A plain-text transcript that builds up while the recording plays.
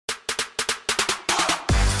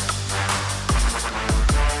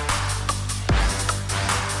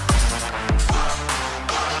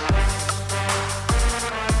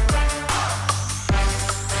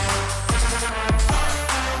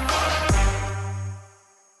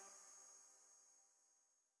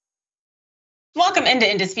Welcome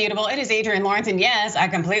into Indisputable. It is Adrienne Lawrence, and yes, I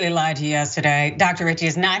completely lied to you yesterday. Dr. Richie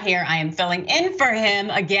is not here. I am filling in for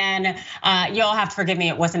him again. You'll have to forgive me,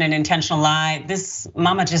 it wasn't an intentional lie. This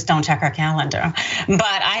mama just don't check her calendar.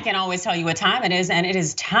 But I can always tell you what time it is, and it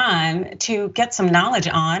is time to get some knowledge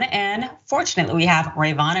on. And fortunately, we have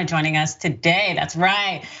Rayvana joining us today. That's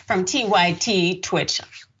right, from TYT Twitch.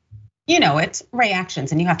 You know, it's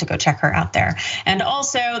reactions, and you have to go check her out there. And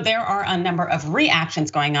also, there are a number of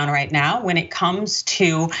reactions going on right now when it comes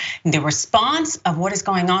to the response of what is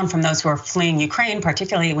going on from those who are fleeing Ukraine,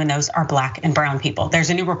 particularly when those are Black and brown people. There's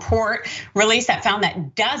a new report released that found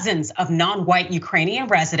that dozens of non-white Ukrainian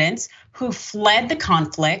residents who fled the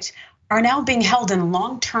conflict are now being held in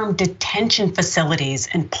long-term detention facilities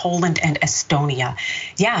in Poland and Estonia.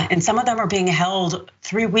 Yeah, and some of them are being held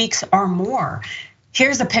 3 weeks or more.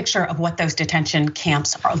 Here's a picture of what those detention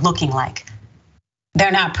camps are looking like. They're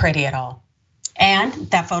not pretty at all. And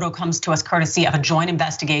that photo comes to us courtesy of a joint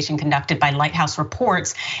investigation conducted by Lighthouse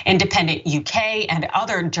Reports, Independent UK, and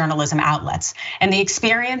other journalism outlets. And the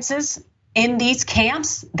experiences in these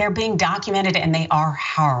camps, they're being documented and they are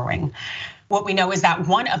harrowing. What we know is that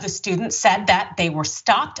one of the students said that they were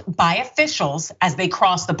stopped by officials as they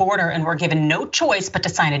crossed the border and were given no choice but to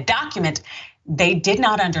sign a document they did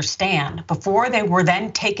not understand before they were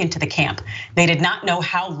then taken to the camp. They did not know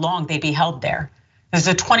how long they'd be held there. There's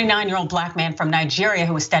a 29-year-old Black man from Nigeria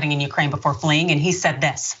who was studying in Ukraine before fleeing, and he said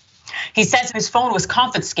this. He says his phone was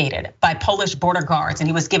confiscated by Polish border guards and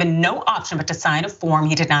he was given no option but to sign a form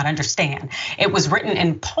he did not understand. It was written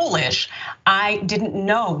in Polish. I didn't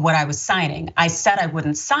know what I was signing. I said I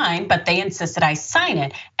wouldn't sign, but they insisted I sign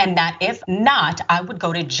it, and that if not, I would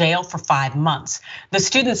go to jail for 5 months. The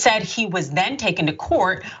student said he was then taken to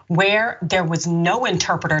court where there was no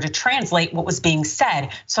interpreter to translate what was being said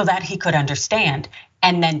so that he could understand,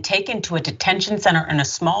 and then taken to a detention center in a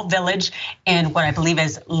small village in what I believe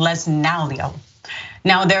is Lesnalio.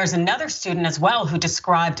 Now, there's another student as well who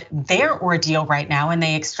described their ordeal right now, and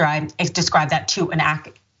they described that to an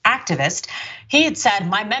activist. He had said,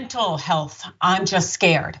 my mental health, I'm just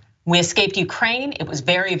scared. We escaped Ukraine. It was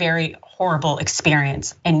very, very horrible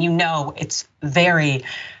experience. And you know, it's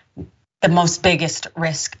the most biggest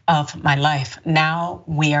risk of my life. Now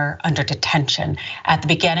we are under detention. At the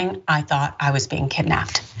beginning, I thought I was being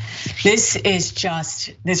kidnapped. This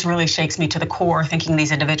really shakes me to the core, thinking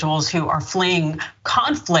these individuals who are fleeing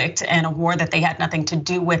conflict and a war that they had nothing to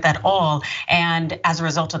do with at all. And as a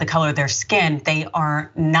result of the color of their skin, they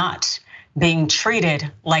are not being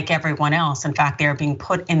treated like everyone else. In fact, they are being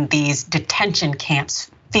put in these detention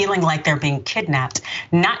camps, feeling like they're being kidnapped,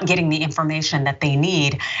 not getting the information that they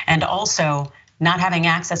need, and also not having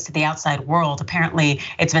access to the outside world. Apparently,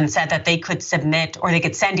 it's been said that they could submit or they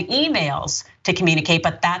could send emails to communicate,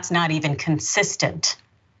 but that's not even consistent.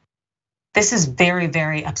 This is very,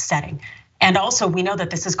 very upsetting. And also, we know that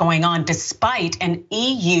this is going on despite an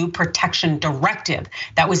EU protection directive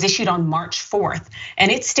that was issued on March 4th.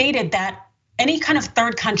 And it stated that any kind of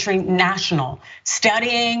third country national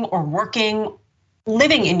studying or working,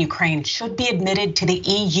 living in Ukraine should be admitted to the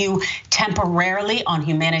EU temporarily on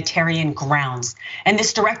humanitarian grounds. And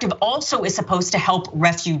this directive also is supposed to help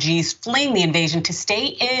refugees fleeing the invasion to stay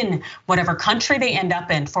in whatever country they end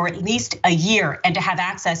up in for at least a year and to have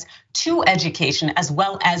access to education as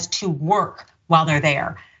well as to work while they're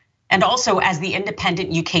there. And also, as the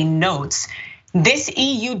Independent UK notes, this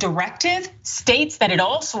EU directive states that it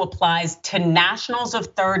also applies to nationals of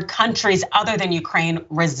third countries other than Ukraine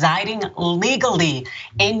residing legally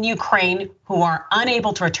in Ukraine who are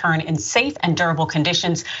unable to return in safe and durable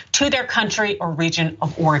conditions to their country or region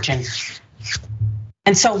of origin.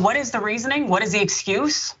 And so what is the reasoning? What is the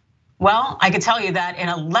excuse? Well, I can tell you that in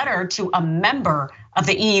a letter to a member of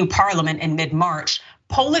the EU Parliament in mid-March,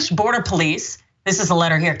 Polish border police, this is a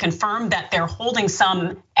letter here, confirmed that they're holding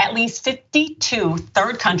at least 52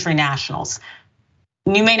 third country nationals.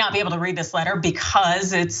 You may not be able to read this letter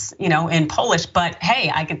because it's in Polish, but hey,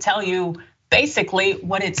 I can tell you basically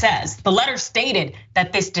what it says. The letter stated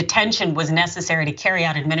that this detention was necessary to carry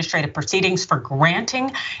out administrative proceedings for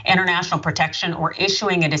granting international protection or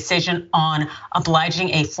issuing a decision on obliging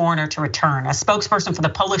a foreigner to return. A spokesperson for the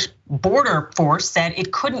Polish border force said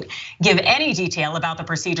it couldn't give any detail about the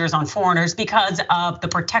procedures on foreigners because of the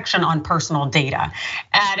protection on personal data,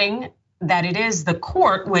 adding that it is the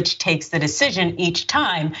court which takes the decision each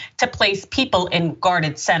time to place people in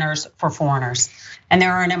guarded centers for foreigners. And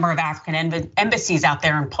there are a number of African embassies out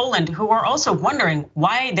there in Poland who are also wondering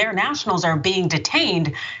why their nationals are being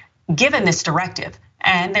detained given this directive,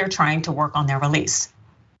 and they're trying to work on their release.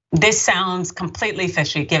 This sounds completely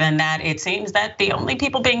fishy given that it seems that the only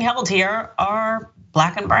people being held here are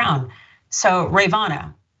Black and brown. So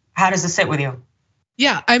Ravana, how does this sit with you?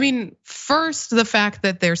 Yeah, I mean, first, the fact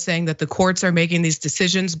that they're saying that the courts are making these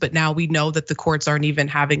decisions, but now we know that the courts aren't even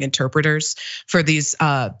having interpreters for these,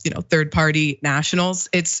 third-party nationals.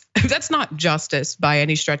 That's not justice by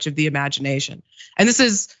any stretch of the imagination. And this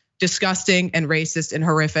is disgusting and racist and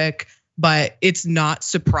horrific, but it's not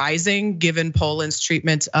surprising given Poland's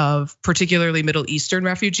treatment of particularly Middle Eastern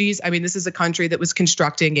refugees. I mean, this is a country that was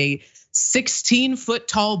constructing a 16-foot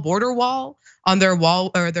tall border wall on their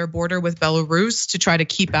wall or their border with Belarus to try to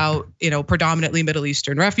keep out, predominantly Middle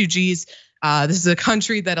Eastern refugees. This is a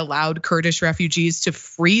country that allowed Kurdish refugees to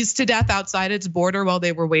freeze to death outside its border while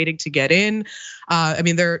they were waiting to get in. I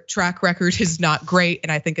mean, their track record is not great,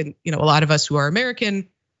 and I think, a lot of us who are American,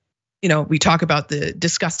 we talk about the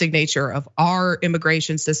disgusting nature of our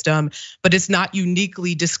immigration system, but it's not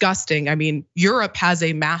uniquely disgusting. I mean, Europe has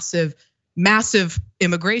a massive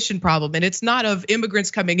immigration problem, and it's not of immigrants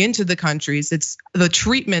coming into the countries, it's the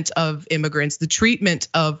treatment of immigrants, the treatment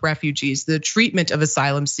of refugees, the treatment of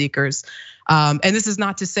asylum seekers. And this is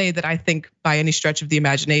not to say that I think by any stretch of the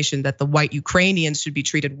imagination that the white Ukrainians should be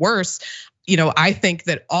treated worse. I think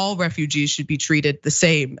that all refugees should be treated the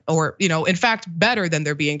same, or, in fact, better than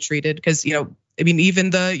they're being treated, because, even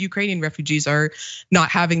the Ukrainian refugees are not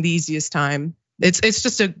having the easiest time. It's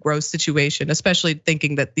just a gross situation, especially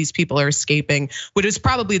thinking that these people are escaping, which is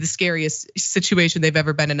probably the scariest situation they've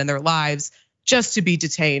ever been in their lives, just to be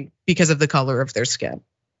detained because of the color of their skin.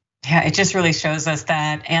 Yeah, it just really shows us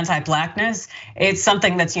that anti-Blackness, it's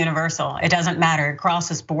something that's universal. It doesn't matter, it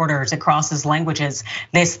crosses borders, it crosses languages.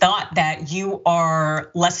 This thought that you are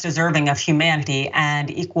less deserving of humanity and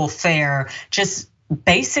equal fare, just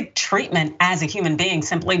basic treatment as a human being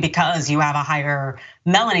simply because you have a higher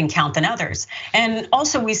melanin count than others. And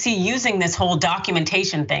also we see using this whole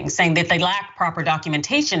documentation thing, saying that they lack proper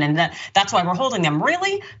documentation and that's why we're holding them.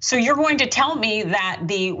 Really? So you're going to tell me that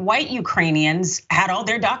the white Ukrainians had all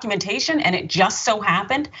their documentation and it just so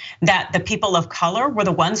happened that the people of color were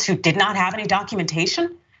the ones who did not have any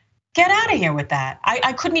documentation? Get out of here with that.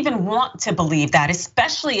 I couldn't even want to believe that,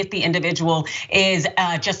 especially if the individual is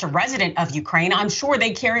just a resident of Ukraine. I'm sure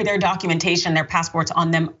they carry their documentation, their passports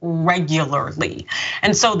on them regularly.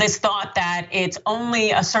 And so this thought that it's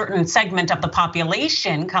only a certain segment of the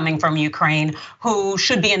population coming from Ukraine who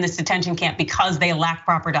should be in this detention camp because they lack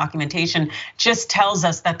proper documentation just tells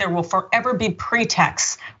us that there will forever be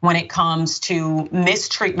pretexts when it comes to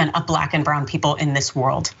mistreatment of Black and brown people in this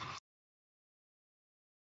world.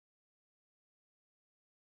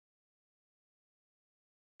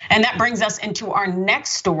 And that brings us into our next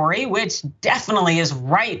story, which definitely is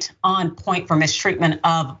right on point for mistreatment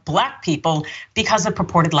of Black people because of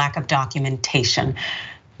purported lack of documentation.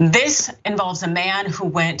 This involves a man who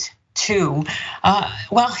went to,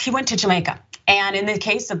 he went to Jamaica. And in the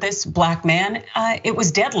case of this Black man, it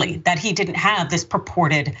was deadly that he didn't have this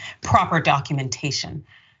purported proper documentation.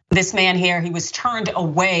 This man here, he was turned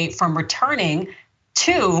away from returning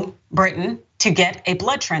to Britain to get a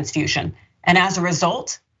blood transfusion. And as a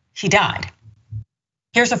result, he died.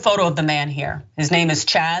 Here's a photo of the man here. His name is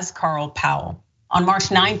Chaz Carl Powell. On March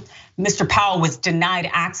 9th, Mr. Powell was denied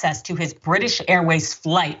access to his British Airways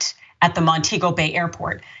flight at the Montego Bay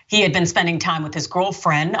Airport. He had been spending time with his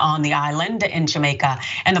girlfriend on the island in Jamaica,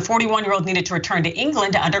 and the 41-year-old needed to return to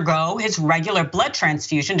England to undergo his regular blood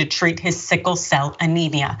transfusion to treat his sickle cell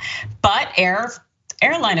anemia. But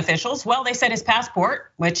airline officials, they said his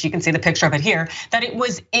passport, which you can see the picture of it here, that it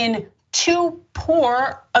was in too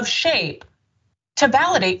poor of shape to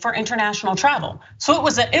validate for international travel. So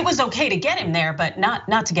it was okay to get him there, but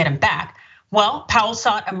not to get him back. Well, Powell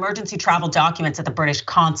sought emergency travel documents at the British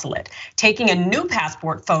consulate, taking a new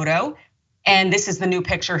passport photo, and this is the new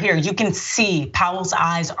picture here. You can see Powell's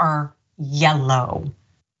eyes are yellow.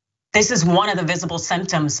 This is one of the visible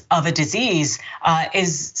symptoms of a disease,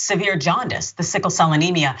 is severe jaundice, the sickle cell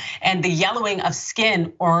anemia, and the yellowing of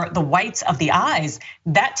skin or the whites of the eyes.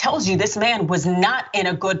 That tells you this man was not in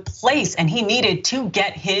a good place and he needed to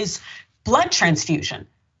get his blood transfusion.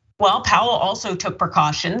 Well, Powell also took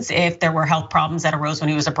precautions if there were health problems that arose when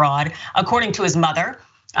he was abroad. According to his mother,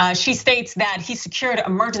 she states that he secured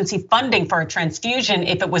emergency funding for a transfusion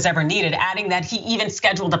if it was ever needed, adding that he even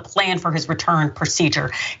scheduled a plan for his return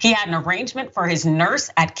procedure. He had an arrangement for his nurse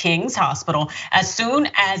at King's Hospital. As soon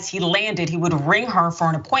as he landed, he would ring her for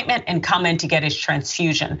an appointment and come in to get his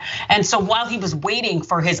transfusion. And so while he was waiting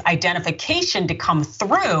for his identification to come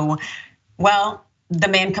through, the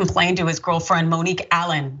man complained to his girlfriend, Monique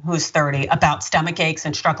Allen, who's 30, about stomach aches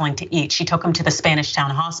and struggling to eat. She took him to the Spanish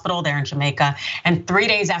Town Hospital there in Jamaica. And 3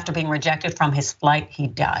 days after being rejected from his flight, he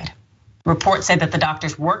died. Reports say that the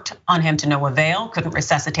doctors worked on him to no avail, couldn't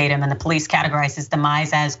resuscitate him, and the police categorized his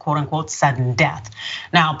demise as quote unquote sudden death.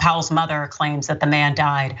 Now, Powell's mother claims that the man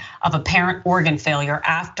died of apparent organ failure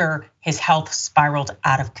after his health spiraled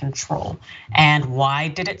out of control. And why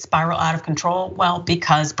did it spiral out of control? Well,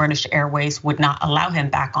 because British Airways would not allow him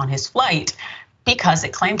back on his flight because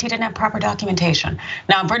it claimed he didn't have proper documentation.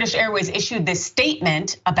 Now, British Airways issued this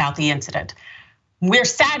statement about the incident. We're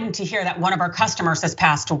saddened to hear that one of our customers has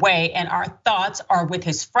passed away, and our thoughts are with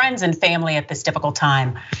his friends and family at this difficult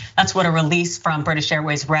time. That's what a release from British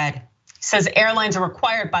Airways read. It says airlines are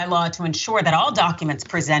required by law to ensure that all documents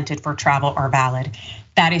presented for travel are valid.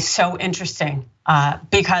 That is so interesting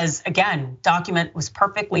because again, document was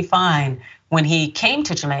perfectly fine when he came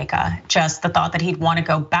to Jamaica. Just the thought that he'd want to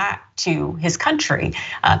go back to his country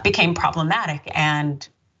became problematic, and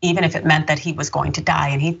even if it meant that he was going to die,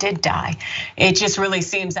 and he did die. It just really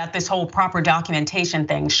seems that this whole proper documentation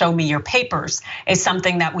thing, show me your papers, is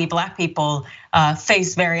something that we Black people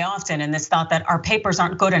face very often, and this thought that our papers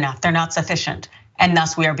aren't good enough, they're not sufficient, and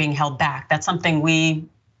thus we are being held back. That's something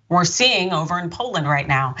we're seeing over in Poland right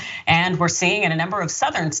now, and we're seeing in a number of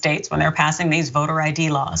southern states when they're passing these voter ID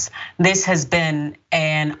laws. This has been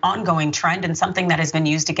an ongoing trend and something that has been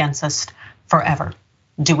used against us forever.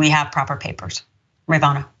 Do we have proper papers?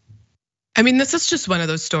 Ravana. I mean, this is just one of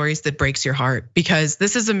those stories that breaks your heart because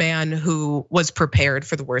this is a man who was prepared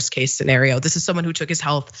for the worst case scenario. This is someone who took his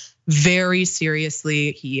health very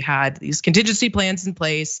seriously. He had these contingency plans in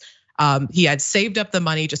place. He had saved up the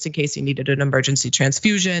money just in case he needed an emergency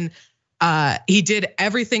transfusion. He did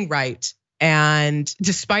everything right. And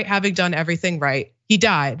despite having done everything right, he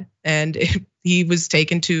died and he was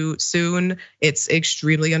taken too soon. It's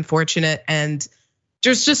extremely unfortunate. And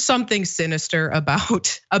there's just something sinister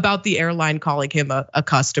about the airline calling him a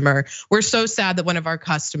customer. We're so sad that one of our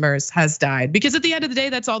customers has died because at the end of the day,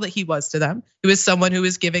 that's all that he was to them. He was someone who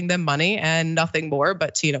was giving them money and nothing more,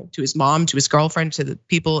 but to his mom, to his girlfriend, to the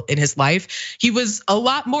people in his life. He was a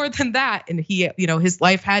lot more than that, and his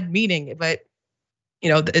life had meaning. But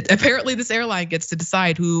apparently this airline gets to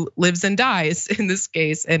decide who lives and dies in this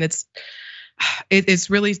case, and it's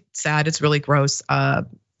really sad. It's really gross.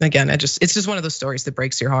 Again, it's just one of those stories that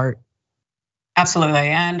breaks your heart. Absolutely,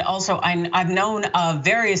 and also I've known of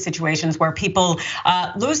various situations where people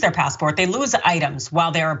lose their passport, they lose items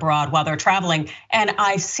while they're abroad, while they're traveling, and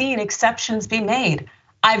I've seen exceptions be made.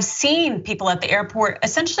 I've seen people at the airport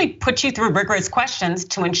essentially put you through rigorous questions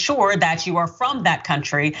to ensure that you are from that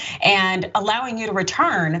country and allowing you to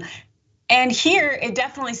return. And here, it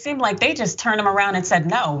definitely seemed like they just turned him around and said,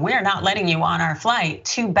 no, we're not letting you on our flight,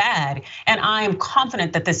 too bad. And I am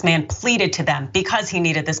confident that this man pleaded to them because he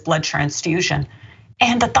needed this blood transfusion.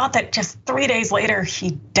 And the thought that just 3 days later,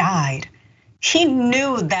 he died. He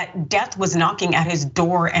knew that death was knocking at his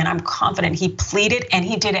door, and I'm confident he pleaded and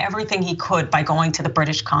he did everything he could by going to the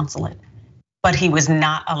British consulate. But he was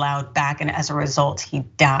not allowed back, and as a result, he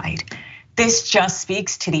died. This just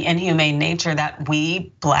speaks to the inhumane nature that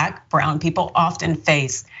we Black, brown people often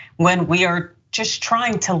face when we are just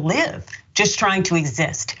trying to live, just trying to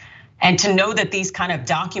exist. And to know that these kind of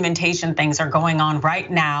documentation things are going on right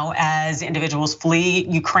now as individuals flee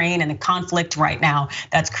Ukraine and the conflict right now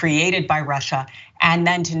that's created by Russia. And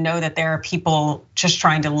then to know that there are people just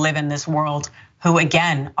trying to live in this world who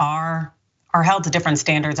again are held to different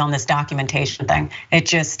standards on this documentation thing.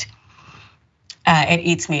 It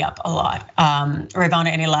eats me up a lot. Ravana,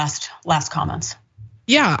 any last comments?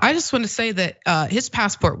 Yeah, I just want to say that his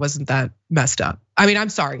passport wasn't that messed up. I mean, I'm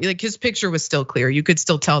sorry, like his picture was still clear. You could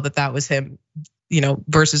still tell that was him,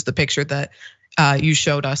 versus the picture that you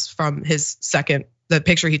showed us from the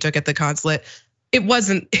picture he took at the consulate. It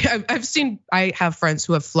wasn't, I have friends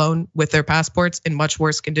who have flown with their passports in much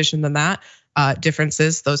worse condition than that. Difference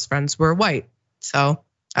is those friends were white. So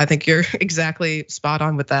I think you're exactly spot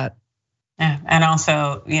on with that. Yeah, and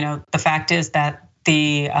also, the fact is that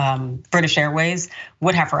the British Airways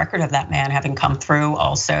would have record of that man having come through.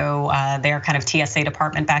 Also, their kind of TSA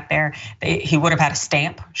department back there, he would have had a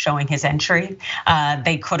stamp showing his entry.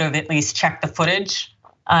 They could have at least checked the footage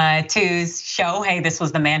to show, hey, this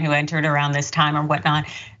was the man who entered around this time or whatnot.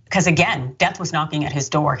 Because again, death was knocking at his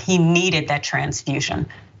door. He needed that transfusion.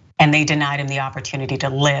 And they denied him the opportunity to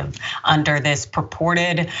live under this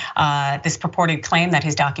purported claim that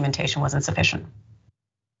his documentation wasn't sufficient.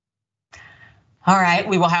 All right,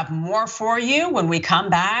 we will have more for you when we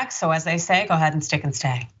come back. So as they say, go ahead and stick and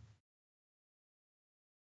stay.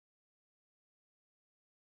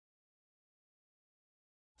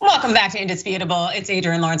 Welcome back to Indisputable. It's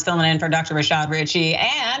Adrian Lawrence filling in for Dr. Rashad Ritchie.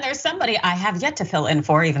 And there's somebody I have yet to fill in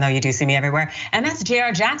for, even though you do see me everywhere. And that's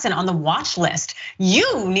J.R. Jackson on the watch list.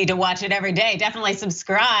 You need to watch it every day. Definitely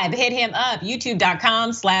subscribe, hit him up,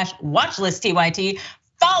 youtube.com/watchlisttyt.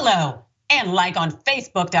 Follow and like on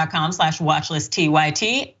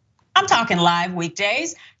facebook.com/watchlisttyt. I'm talking live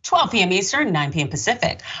weekdays, 12 p.m. Eastern, 9 p.m.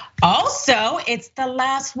 Pacific. Also, it's the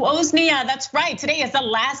last Woznia. That's right. Today is the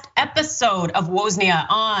last episode of Woznia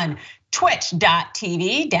on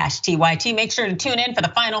twitch.tv/TYT. Make sure to tune in for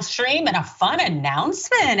the final stream and a fun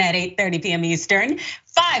announcement at 8:30 p.m. Eastern,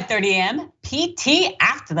 5:30 a.m. PT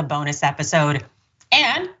after the bonus episode.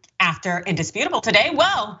 And after Indisputable today,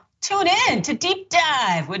 well, tune in to Deep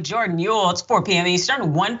Dive with Jordan Yule. It's 4 p.m.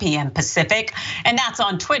 Eastern, 1 p.m. Pacific. And that's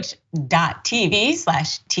on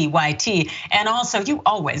twitch.tv/TYT. And also, you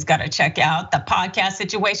always got to check out the podcast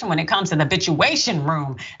situation when it comes to the Bitchuation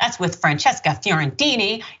Room. That's with Francesca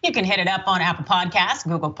Fiorentini. You can hit it up on Apple Podcasts,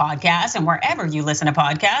 Google Podcasts, and wherever you listen to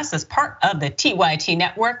podcasts as part of the TYT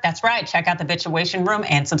network. That's right. Check out the Bitchuation Room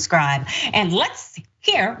and subscribe. And let's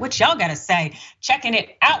hear what y'all got to say. Checking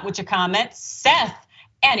it out with your comments. Seth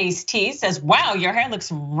Annie's T says, wow, your hair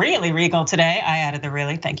looks really regal today. I added the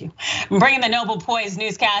really, thank you. Bringing the noble poised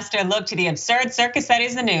newscaster look to the absurd circus that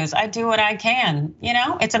is the news. I do what I can. You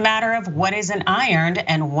know, it's a matter of what isn't ironed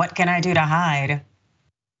and what can I do to hide.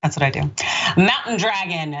 That's what I do. Mountain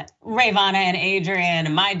Dragon, Rayvana and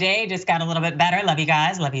Adrian, my day just got a little bit better. Love you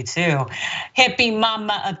guys, love you too. Hippie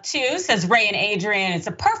Mama of Two says, Ray and Adrian, it's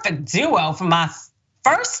a perfect duo for my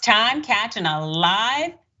first time catching a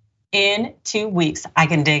live in 2 weeks. I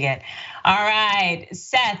can dig it. All right,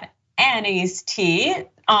 Seth Annie's T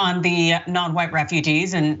on the non-white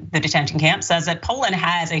refugees in the detention camp says that Poland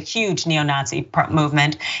has a huge neo-Nazi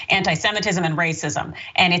movement, anti-Semitism and racism,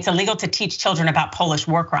 and it's illegal to teach children about Polish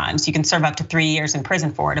war crimes. You can serve up to 3 years in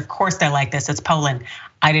prison for it. Of course they're like this, it's Poland.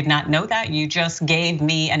 I did not know that. You just gave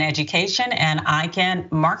me an education and I can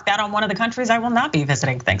mark that on one of the countries I will not be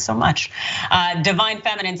visiting. Thanks so much. Divine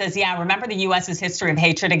Feminine says, yeah, remember the US's history of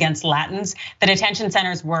hatred against Latins? The detention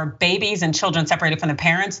centers were babies and children separated from the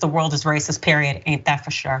parents. The world is racist, period. Ain't that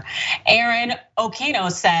for sure. Aaron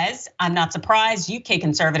Okino says, I'm not surprised. UK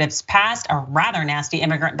conservatives passed a rather nasty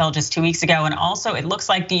immigrant bill just 2 weeks ago. And also it looks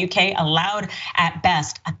like the UK allowed at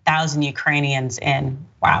best 1,000 Ukrainians in.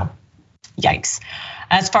 Wow, yikes.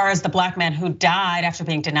 As far as the black man who died after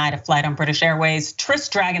being denied a flight on British Airways, Tris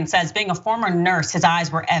Dragon says, being a former nurse, his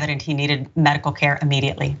eyes were evident he needed medical care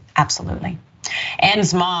immediately. Absolutely.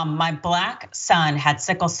 Ann's mom, my black son had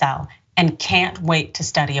sickle cell and can't wait to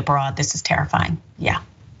study abroad. This is terrifying. Yeah,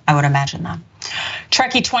 I would imagine that.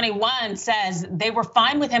 Trekkie21 says they were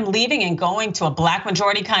fine with him leaving and going to a black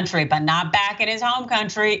majority country, but not back in his home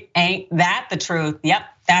country. Ain't that the truth? Yep,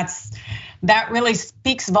 that really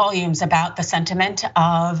speaks volumes about the sentiment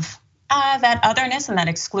of that otherness and that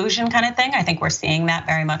exclusion kind of thing. I think we're seeing that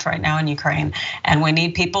very much right now in Ukraine. And we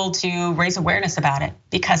need people to raise awareness about it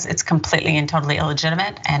because it's completely and totally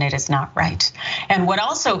illegitimate and it is not right. And what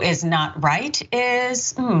also is not right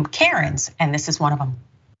is Karens, and this is one of them.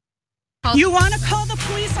 You want to call the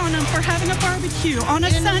police on them for having a barbecue on a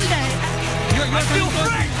Sunday. You're still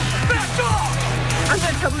free! Back off! I'm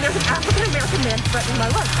going to tell them there's an African-American man threatening my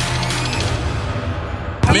life.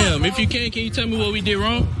 Ma'am, if you can you tell me what we did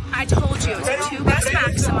wrong? I told you, it's a 2 gas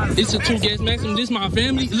maximum. It's a 2 gas maximum. This my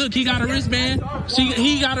family. Look, he got a wristband.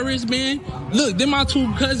 He got a wristband. Look, they're my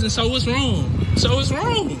 2 cousins, so what's wrong?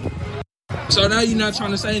 So now you're not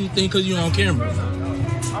trying to say anything because you're on camera.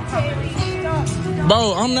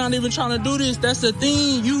 Bro, I'm not even trying to do this. That's the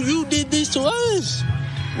thing. You did this to us.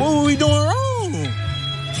 What were we doing wrong?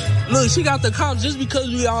 Look, she got the cops just because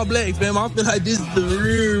we all black, fam. I feel like this is the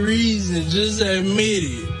real reason. Just admit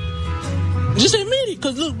it. Just admit it.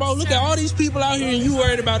 Cause look, bro, look at all these people out here and you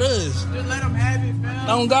worried about us. Just let them have it, fam.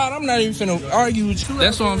 Oh God, I'm not even finna argue with you.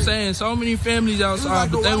 That's what I'm saying. So many families outside,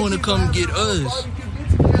 but they wanna come get us.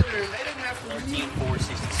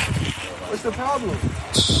 What's the problem?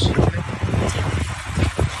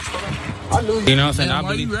 You know what I'm saying? Damn,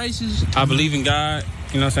 are you racist? I believe in God.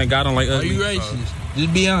 You know what I'm saying? God don't like ugly. Are you racist?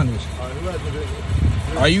 Just be honest.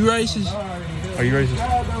 Are you racist? Are you racist?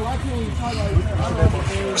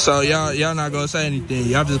 So y'all not gonna say anything.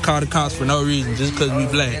 Y'all just call the cops for no reason, just cause we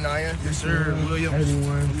black. Yes, sir. William.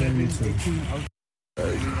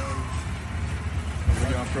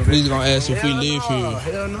 He's gonna ask if we live here.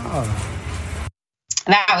 Hell no.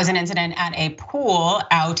 That was an incident at a pool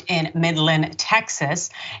out in Midland, Texas.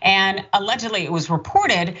 And allegedly it was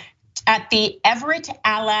reported at the Everett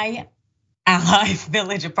Ally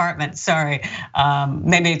Village apartment. Sorry,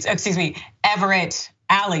 maybe it's, excuse me, Everett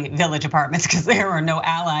alley village apartments because there were no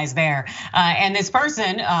allies there. And this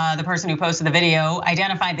person, the person who posted the video,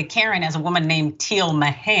 identified the Karen as a woman named Teal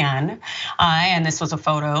Mahan. And this was a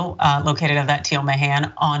photo located of that Teal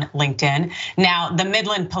Mahan on LinkedIn. Now, the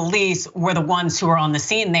Midland police were the ones who were on the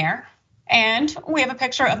scene there. And we have a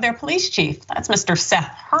picture of their police chief. That's Mr.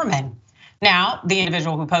 Seth Herman. Now, the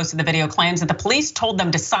individual who posted the video claims that the police told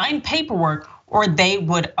them to sign paperwork or they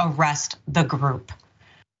would arrest the group.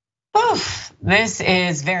 Oof, this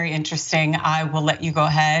is very interesting. I will let you go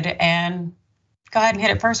ahead and hit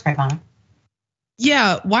it first, Grayvon.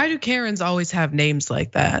 Yeah, why do Karens always have names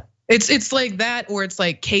like that? It's like that, or it's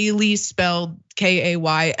like Kaylee spelled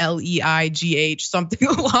Kayleigh, something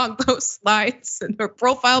along those lines. And her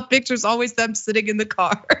profile picture is always them sitting in the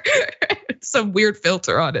car. Some weird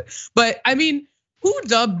filter on it. But I mean, who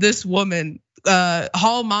dubbed this woman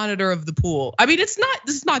hall monitor of the pool? I mean, this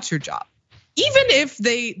is not your job. Even if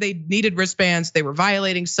they needed wristbands, they were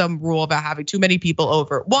violating some rule about having too many people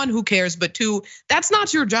over. One, who cares? But two, that's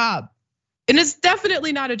not your job. And it's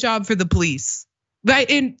definitely not a job for the police.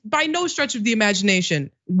 Right, and by no stretch of the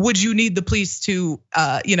imagination would you need the police to,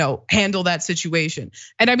 handle that situation.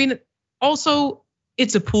 And I mean, also,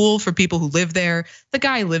 it's a pool for people who live there. The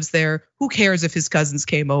guy lives there. Who cares if his cousins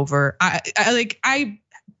came over? I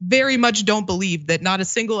very much don't believe that not a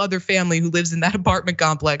single other family who lives in that apartment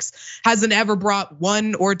complex hasn't ever brought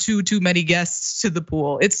one or two too many guests to the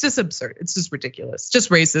pool. It's just absurd. It's just ridiculous.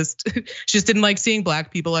 Just racist. She just didn't like seeing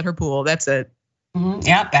black people at her pool. That's it.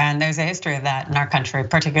 Yep, and there's a history of that in our country,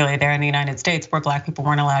 particularly there in the United States, where black people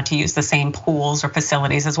weren't allowed to use the same pools or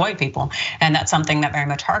facilities as white people. And that's something that very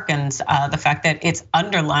much harkens the fact that it's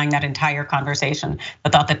underlying that entire conversation. The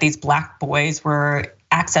thought that these black boys were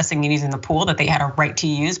accessing and using the pool that they had a right to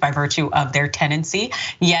use by virtue of their tenancy,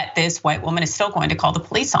 yet this white woman is still going to call the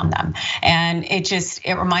police on them. And it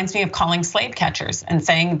reminds me of calling slave catchers and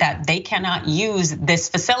saying that they cannot use this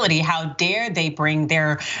facility. How dare they bring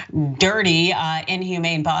their dirty,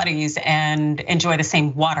 inhumane bodies and enjoy the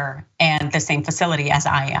same water and the same facility as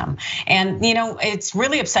I am. And it's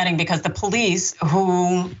really upsetting because the police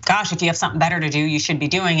who, gosh, if you have something better to do, you should be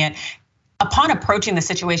doing it. Upon approaching the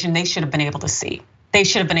situation, they should have been able to see. They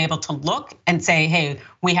should have been able to look and say, hey,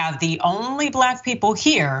 we have the only black people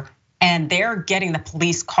here and they're getting the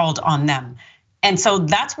police called on them. And so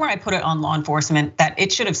that's where I put it on law enforcement, that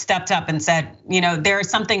it should have stepped up and said, there is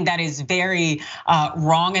something that is very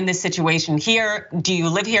wrong in this situation here. Do you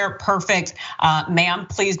live here? Perfect. Ma'am,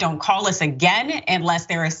 please don't call us again unless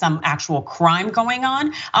there is some actual crime going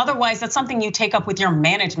on. Otherwise, that's something you take up with your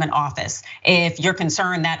management office. If you're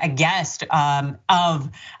concerned that a guest of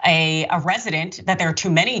a resident, that there are too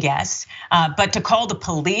many guests, but to call the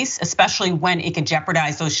police, especially when it could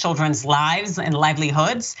jeopardize those children's lives and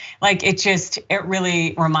livelihoods, it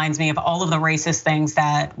really reminds me of all of the racist things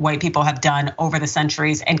that white people have done over the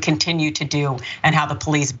centuries and continue to do, and how the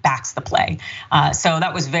police backs the play. So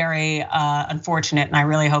that was very unfortunate, and I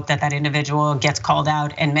really hope that that individual gets called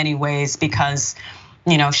out in many ways because,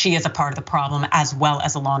 she is a part of the problem as well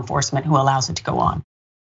as a law enforcement who allows it to go on.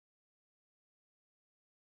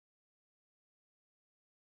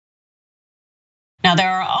 Now,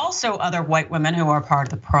 there are also other white women who are part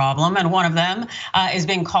of the problem, and one of them is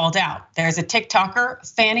being called out. There's a TikToker,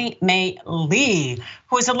 Fannie Mae Lee,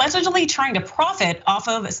 who is allegedly trying to profit off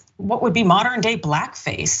of what would be modern day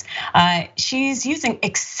blackface. She's using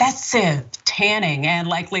excessive tanning and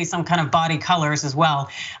likely some kind of body colors as well.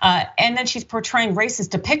 And then she's portraying racist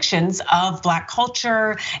depictions of black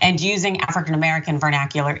culture and using African-American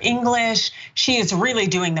vernacular English. She is really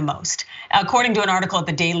doing the most. According to an article at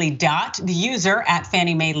the Daily Dot, the user at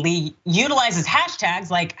Fannie Mae Lee utilizes hashtags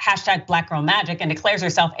like hashtag Black Girl Magic and declares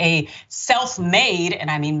herself a self-made,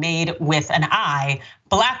 and I mean made with an I,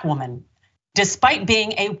 black woman. Despite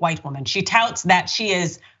being a white woman, she touts that she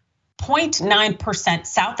is 0.9%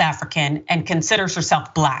 South African and considers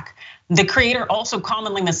herself black. The creator also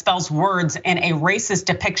commonly misspells words in a racist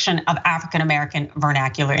depiction of African-American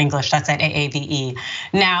vernacular English. That's at AAVE.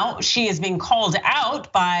 Now, she is being called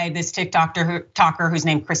out by this TikToker who's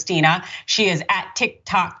named Christina. She is at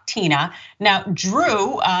TikTok Tina. Now,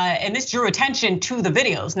 and this drew attention to the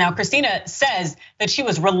videos. Now, Christina says that she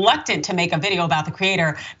was reluctant to make a video about the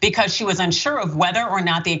creator because she was unsure of whether or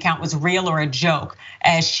not the account was real or a joke,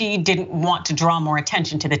 as she didn't want to draw more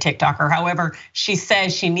attention to the TikToker. However, she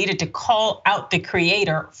says she needed to call out the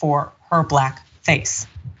creator for her black face.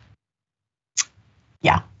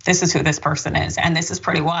 Yeah, this is who this person is, and this is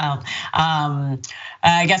pretty wild. I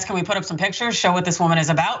guess, can we put up some pictures, show what this woman is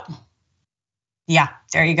about? Yeah,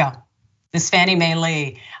 there you go. This Fannie Mae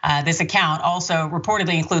Lee, this account also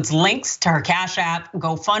reportedly includes links to her Cash App,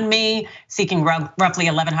 GoFundMe, seeking roughly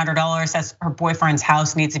 $1,100, says her boyfriend's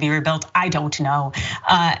house needs to be rebuilt. I don't know.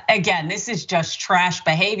 Again, this is just trash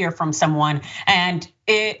behavior from someone. And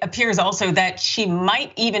it appears also that she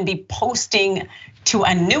might even be posting to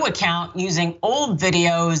a new account using old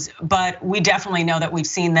videos, but we definitely know that we've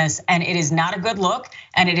seen this and it is not a good look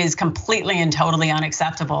and it is completely and totally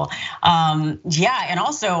unacceptable. Yeah, and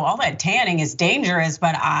also all that tanning is dangerous,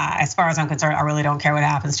 but as far as I'm concerned, I really don't care what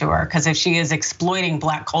happens to her, because if she is exploiting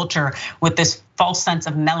Black culture with this false sense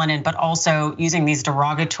of melanin, but also using these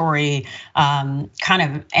derogatory kind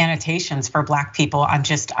of annotations for Black people,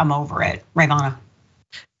 I'm over it. Rayvana.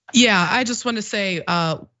 Yeah, I just want to say,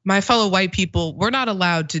 my fellow white people, we're not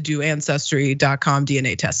allowed to do Ancestry.com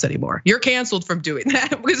DNA tests anymore. You're canceled from doing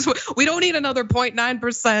that because we don't need another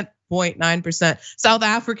 0.9% South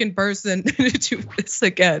African person to do this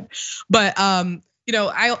again. But I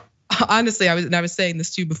honestly, I was saying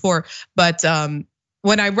this to you before, but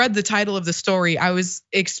when I read the title of the story, I was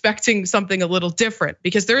expecting something a little different,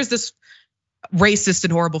 because there is this racist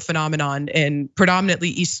and horrible phenomenon in predominantly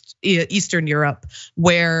Eastern Europe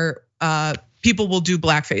where people will do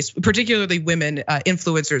blackface, particularly women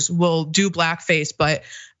influencers will do blackface, but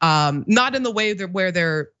not in the way where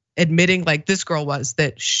they're admitting, like this girl was,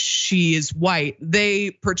 that she is white.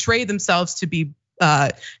 They portray themselves to be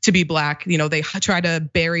Black. They try to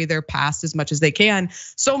bury their past as much as they can.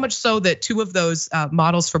 So much so that two of those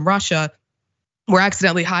models from Russia were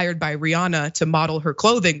accidentally hired by Rihanna to model her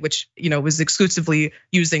clothing, which was exclusively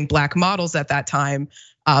using Black models at that time,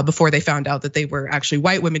 before they found out that they were actually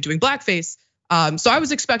white women doing blackface. So I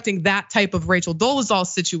was expecting that type of Rachel Dolezal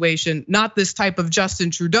situation, not this type of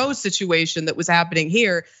Justin Trudeau situation that was happening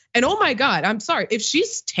here. And oh my God, I'm sorry, if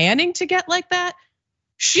she's tanning to get like that,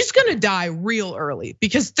 she's gonna die real early,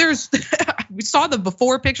 because we saw the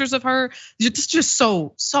before pictures of her. It's just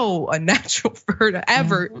so unnatural for her to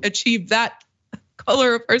ever achieve that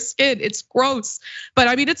color of her skin. It's gross, but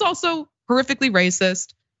I mean, it's also horrifically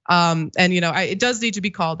racist. And it does need to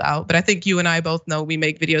be called out, but I think you and I both know, we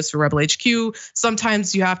make videos for Rebel HQ.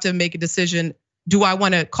 Sometimes you have to make a decision. Do I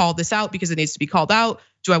want to call this out because it needs to be called out?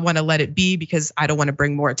 Do I want to let it be because I don't want to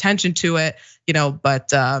bring more attention to it?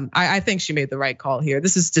 But I think she made the right call here.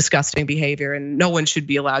 This is disgusting behavior, and no one should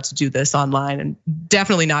be allowed to do this online, and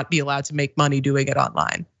definitely not be allowed to make money doing it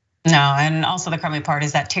online. No, and also the crummy part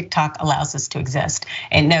is that TikTok allows this to exist.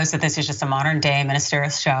 It knows that this is just a modern day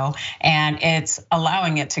ministerial show, and it's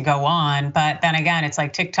allowing it to go on. But then again, it's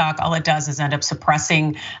like TikTok, all it does is end up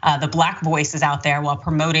suppressing the Black voices out there while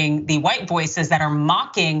promoting the white voices that are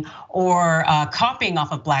mocking or copying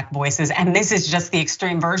off of Black voices. And this is just the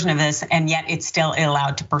extreme version of this, and yet it's still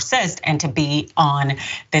allowed to persist and to be on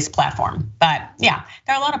this platform. But yeah,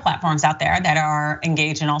 there are a lot of platforms out there that are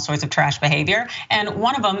engaged in all sorts of trash behavior. And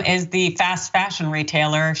one of them is the fast fashion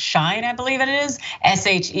retailer Shein, I believe it is,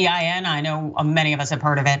 SHEIN. I know many of us have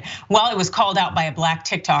heard of it. Well, it was called out by a Black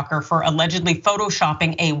TikToker for allegedly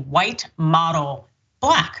photoshopping a white model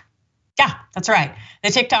Black. Yeah, that's right. The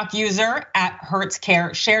TikTok user at Hertz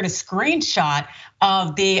Care shared a screenshot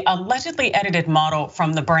of the allegedly edited model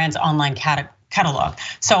from the brand's online catalog.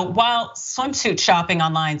 So while swimsuit shopping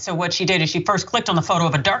online, so what she did is she first clicked on the photo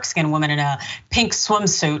of a dark-skinned woman in a pink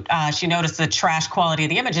swimsuit. She noticed the trash quality of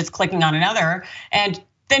the images, clicking on another, and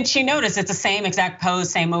then she noticed it's the same exact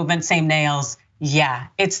pose, same movement, same nails. Yeah,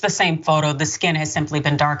 it's the same photo. The skin has simply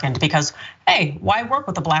been darkened because, hey, why work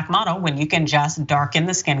with a Black model when you can just darken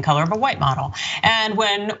the skin color of a white model? And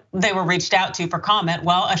when they were reached out to for comment,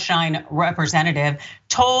 well, a Shein representative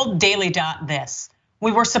told Daily Dot this: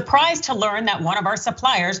 "We were surprised to learn that one of our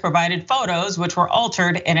suppliers provided photos which were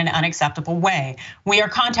altered in an unacceptable way. We are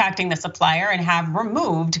contacting the supplier and have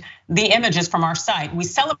removed the images from our site. We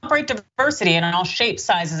celebrate diversity in all shapes,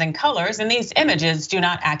 sizes, and colors, and these images do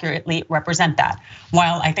not accurately represent that."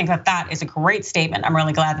 While I think that that is a great statement, I'm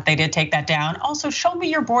really glad that they did take that down. Also, show me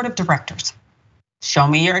your board of directors. Show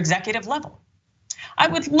me your executive level. I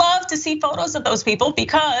would love to see photos of those people,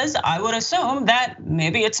 because I would assume that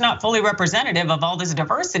maybe it's not fully representative of all this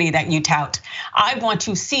diversity that you tout. I want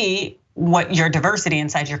to see what your diversity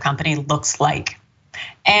inside your company looks like.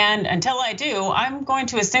 And until I do, I'm going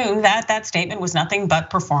to assume that that statement was nothing but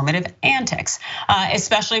performative antics,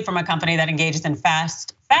 especially from a company that engages in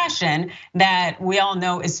fast fashion that we all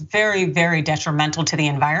know is very, very detrimental to the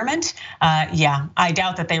environment. Yeah, I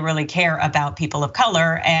doubt that they really care about people of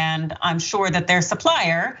color, and I'm sure that their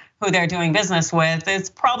supplier, who they're doing business with,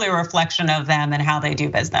 is probably a reflection of them and how they do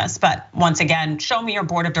business. But once again, show me your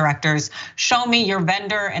board of directors, show me your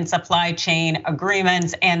vendor and supply chain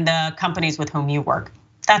agreements and the companies with whom you work.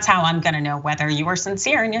 That's how I'm gonna know whether you were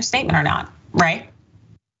sincere in your statement or not, right?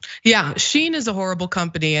 Yeah, Shein is a horrible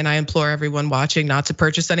company, and I implore everyone watching not to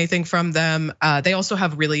purchase anything from them. They also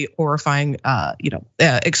have really horrifying,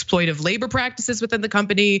 exploitive labor practices within the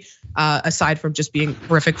company. Aside from just being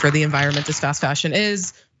horrific for the environment, as fast fashion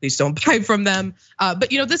is, please don't buy from them.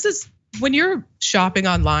 But this is when you're shopping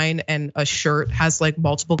online and a shirt has like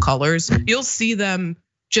multiple colors, you'll see them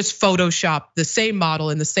just Photoshop the same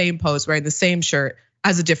model in the same pose wearing the same shirt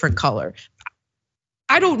as a different color.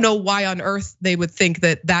 I don't know why on earth they would think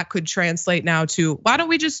that could translate now to, why don't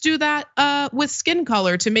we just do that with skin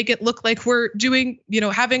color to make it look like we're doing,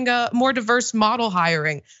 having a more diverse model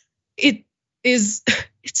hiring. It's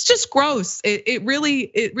just gross. It really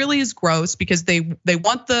is gross because they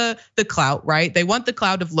want the clout, right? They want the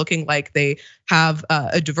clout of looking like they have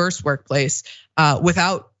a diverse workplace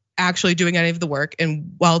without actually doing any of the work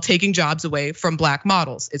and while taking jobs away from Black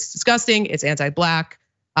models. It's disgusting, it's anti-Black,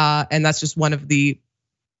 and that's just one of the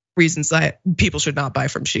reasons that people should not buy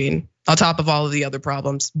from Shein. On top of all of the other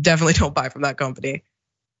problems, definitely don't buy from that company.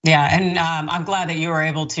 Yeah, and I'm glad that you were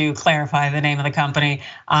able to clarify the name of the company.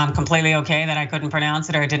 I'm completely okay that I couldn't pronounce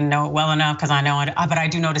it or I didn't know it well enough because I know it, but I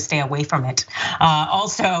do know to stay away from it.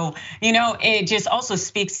 Also, it just also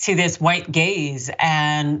speaks to this white gaze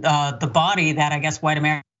and the body that I guess white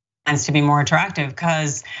America tends to be more attractive,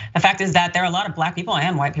 because the fact is that there are a lot of Black people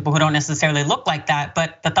and white people who don't necessarily look like that,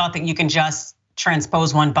 but the thought that you can just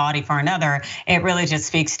transpose one body for another, it really just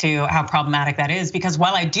speaks to how problematic that is. Because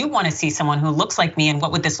while I do want to see someone who looks like me and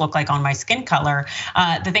what would this look like on my skin color,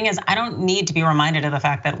 the thing is I don't need to be reminded of the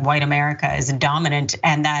fact that white America is dominant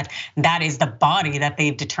and that is the body that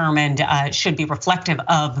they've determined should be reflective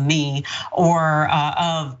of me or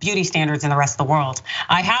of beauty standards in the rest of the world.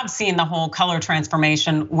 I have seen the whole color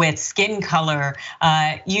transformation with skin color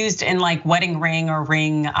used in like wedding ring or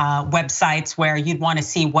ring websites where you'd want to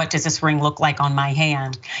see what does this ring look like on my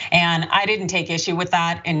hand. And I didn't take issue with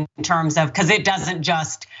that in terms of, because it doesn't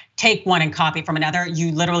just take one and copy from another.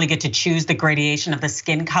 You literally get to choose the gradation of the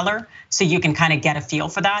skin color so you can kind of get a feel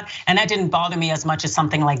for that. And that didn't bother me as much as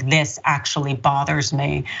something like this actually bothers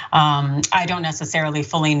me. I don't necessarily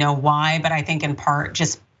fully know why, but I think in part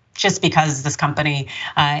just because this company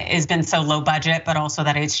has been so low budget, but also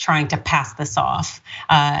that it's trying to pass this off.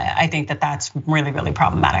 I think that that's really, really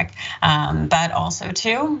problematic. But also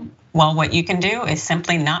too, well, what you can do is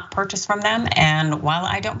simply not purchase from them. And while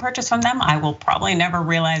I don't purchase from them, I will probably never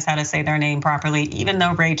realize how to say their name properly, even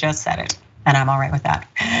though Ray just said it. And I'm all right with that.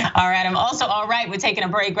 All right, I'm also all right with taking a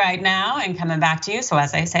break right now and coming back to you. So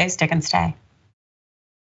as I say, stick and stay.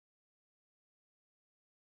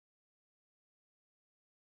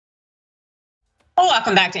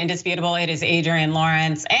 Welcome back to Indisputable. It is Adrienne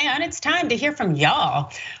Lawrence, and it's time to hear from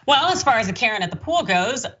y'all. Well, as far as the Karen at the pool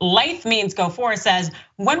goes, Life Means Go Forth says,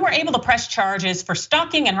 when we're able to press charges for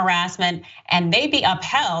stalking and harassment and they be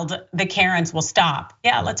upheld, the Karens will stop.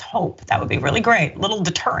 Yeah, let's hope. That would be really great. Little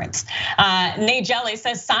deterrence. Nate Jelly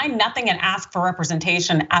says, sign nothing and ask for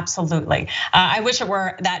representation. Absolutely. I wish it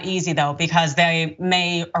were that easy though, because they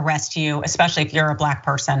may arrest you, especially if you're a Black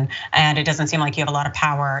person and it doesn't seem like you have a lot of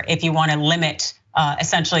power. If you want to limit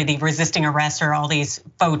essentially the resisting arrest or all these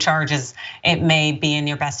faux charges, it may be in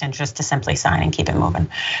your best interest to simply sign and keep it moving.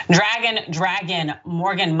 Dragon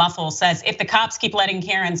Morgan Muffle says, if the cops keep letting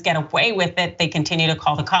Karens get away with it, they continue to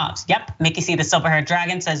call the cops. Yep, Mickey C. the Silver-Haired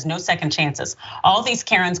Dragon says, no second chances. All these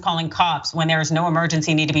Karens calling cops when there is no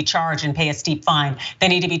emergency need to be charged and pay a steep fine. They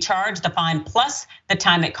need to be charged the fine plus the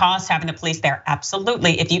time it costs having the police there.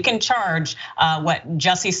 Absolutely, if you can charge what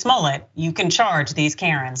Jussie Smollett, you can charge these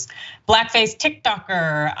Karens. Blackface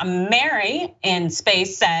TikToker Mary in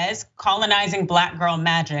space says, colonizing Black girl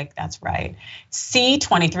magic. That's right.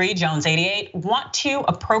 C23 Jones 88 want to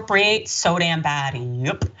appropriate so damn bad.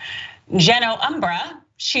 Yep. Jeno Umbra,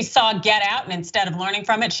 she saw Get Out and instead of learning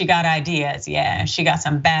from it, she got ideas. Yeah, she got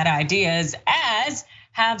some bad ideas, as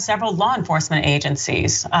have several law enforcement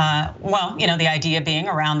agencies. Well, the idea being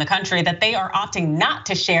around the country that they are opting not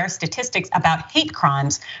to share statistics about hate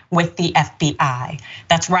crimes with the FBI.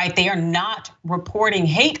 That's right, they are not reporting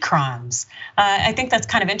hate crimes. I think that's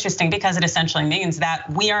kind of interesting because it essentially means that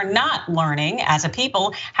we are not learning as a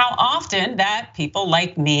people how often that people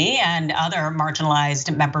like me and other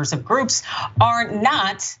marginalized members of groups are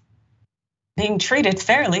not being treated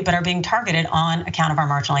fairly, but are being targeted on account of our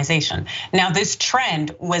marginalization. Now, this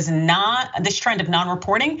trend of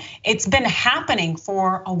non-reporting, it's been happening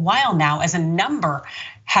for a while now, as a number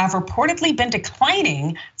have reportedly been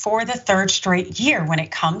declining for the third straight year when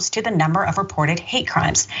it comes to the number of reported hate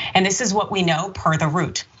crimes. And this is what we know per The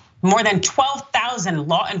Root. More than 12,000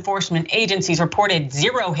 law enforcement agencies reported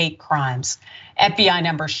 0 hate crimes. FBI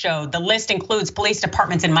numbers showed. The list includes police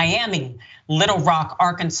departments in Miami, Little Rock,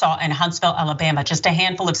 Arkansas, and Huntsville, Alabama. Just a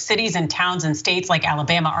handful of cities and towns in states like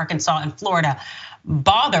Alabama, Arkansas, and Florida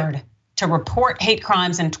bothered to report hate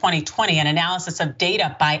crimes in 2020, an analysis of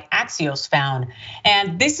data by Axios found.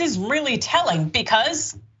 And this is really telling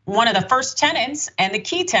because one of the first tenets and the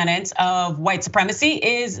key tenets of white supremacy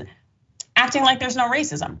is acting like there's no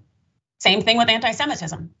racism. Same thing with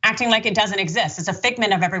anti-Semitism, acting like it doesn't exist. It's a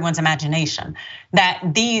figment of everyone's imagination that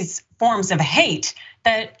these forms of hate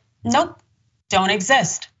that, nope, don't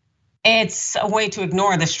exist. It's a way to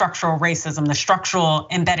ignore the structural racism, the structural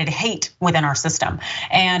embedded hate within our system.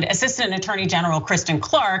 And Assistant Attorney General Kristen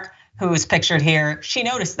Clark, who is pictured here, she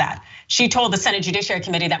noticed that. She told the Senate Judiciary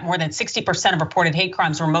Committee that more than 60% of reported hate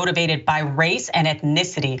crimes were motivated by race and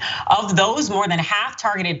ethnicity. Of those, more than half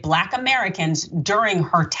targeted Black Americans. During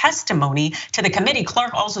her testimony to the committee,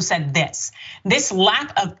 Clark also said this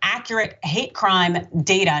lack of accurate hate crime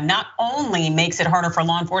data not only makes it harder for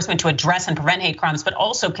law enforcement to address and prevent hate crimes, but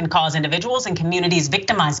also can cause individuals and communities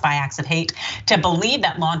victimized by acts of hate to believe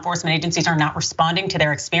that law enforcement agencies are not responding to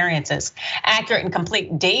their experiences. Accurate and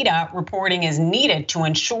complete data reporting is needed to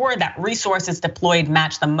ensure that resources deployed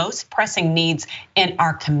match the most pressing needs in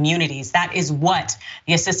our communities. That is what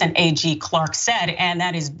the Assistant AG Clark said, and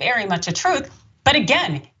that is very much a truth. But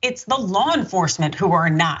again, it's the law enforcement who are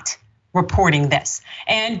not reporting this.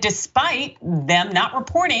 And despite them not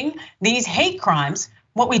reporting these hate crimes,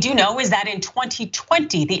 what we do know is that in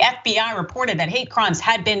 2020, the FBI reported that hate crimes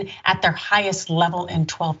had been at their highest level in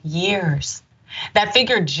 12 years. That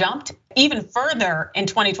figure jumped even further in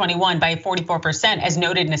 2021 by 44%, as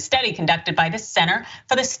noted in a study conducted by the Center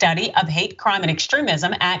for the Study of Hate Crime and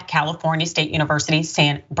Extremism at California State University,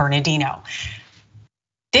 San Bernardino.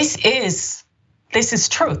 This is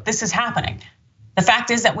truth, this is happening. The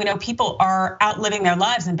fact is that we know people are outliving their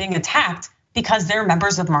lives and being attacked because they're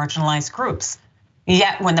members of marginalized groups.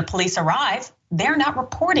 Yet when the police arrive, they're not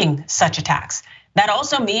reporting such attacks. That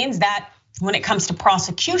also means that when it comes to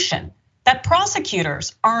prosecution, that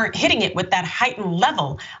prosecutors aren't hitting it with that heightened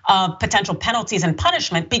level of potential penalties and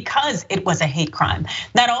punishment because it was a hate crime.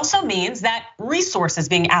 That also means that resources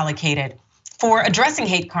being allocated for addressing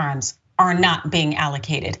hate crimes are not being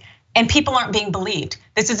allocated, and people aren't being believed.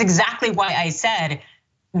 This is exactly why I said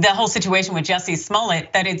the whole situation with Jussie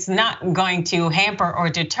Smollett, that it's not going to hamper or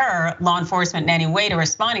deter law enforcement in any way to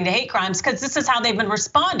responding to hate crimes, because this is how they've been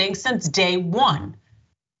responding since day one.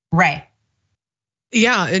 Ray.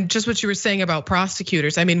 Yeah, and just what you were saying about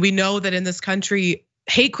prosecutors. I mean, we know that in this country,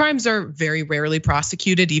 hate crimes are very rarely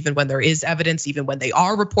prosecuted, even when there is evidence, even when they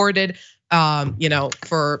are reported.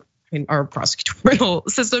 Our prosecutorial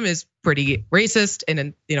system is pretty racist,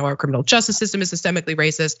 and our criminal justice system is systemically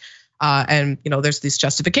racist. And there's these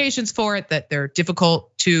justifications for it, that they're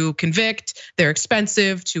difficult to convict, they're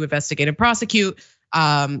expensive to investigate and prosecute,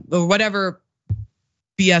 or whatever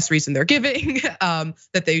BS reason they're giving,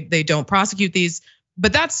 that they don't prosecute these.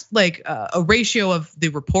 But that's like a ratio of the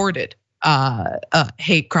reported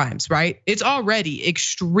hate crimes, right? It's already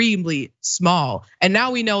extremely small. And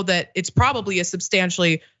now we know that it's probably a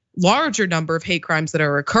substantially larger number of hate crimes that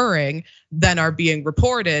are occurring than are being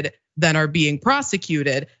reported, than are being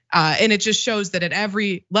prosecuted. And it just shows that at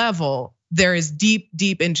every level, there is deep,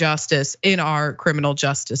 deep injustice in our criminal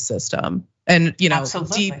justice system, and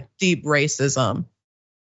Absolutely. deep racism.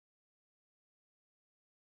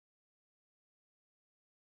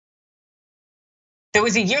 There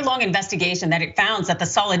was a year-long investigation that it found that the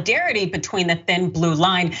solidarity between the thin blue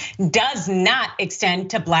line does not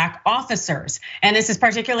extend to Black officers. And this is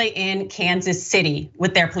particularly in Kansas City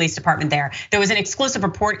with their police department there. There was an exclusive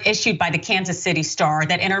report issued by the Kansas City Star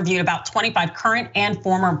that interviewed about 25 current and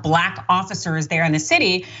former Black officers there in the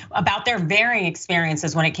city about their varying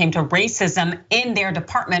experiences when it came to racism in their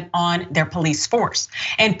department on their police force.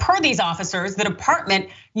 And per these officers, the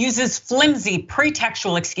department uses flimsy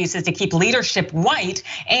pretextual excuses to keep leadership white.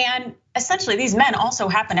 And essentially these men also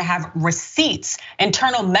happen to have receipts,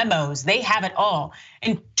 internal memos, they have it all.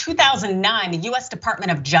 In 2009, the US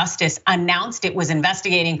Department of Justice announced it was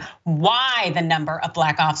investigating why the number of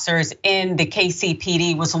Black officers in the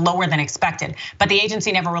KCPD was lower than expected. But the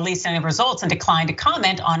agency never released any results and declined to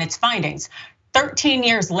comment on its findings. 13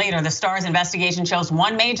 years later, the Star's investigation shows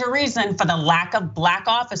one major reason for the lack of Black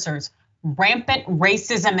officers: rampant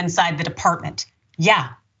racism inside the department. Yeah,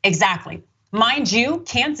 exactly. Mind you,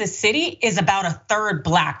 Kansas City is about a third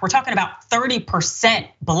Black. We're talking about 30%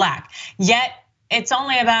 Black. Yet it's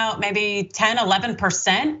only about maybe 10,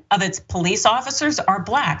 11% of its police officers are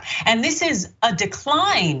Black. And this is a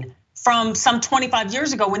decline from some 25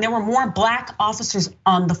 years ago when there were more Black officers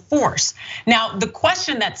on the force. Now, the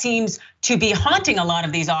question that seems to be haunting a lot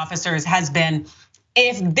of these officers has been,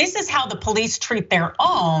 if this is how the police treat their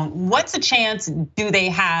own, what's the chance do they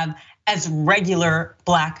have as regular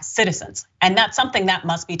Black citizens? And that's something that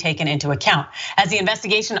must be taken into account. As the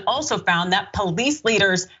investigation also found that police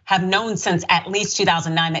leaders have known since at least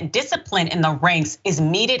 2009 that discipline in the ranks is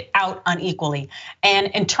meted out unequally. An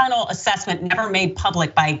internal assessment never made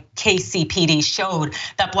public by KCPD showed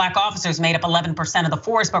that Black officers made up 11% of the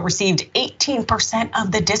force, but received 18%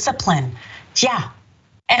 of the discipline. Yeah,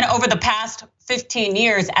 and over the past 15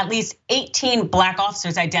 years, at least 18 Black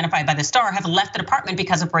officers identified by the Star have left the department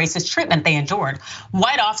because of racist treatment they endured.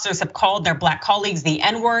 White officers have called their Black colleagues the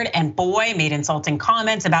N-word, and boy, made insulting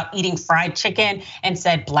comments about eating fried chicken and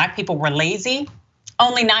said Black people were lazy.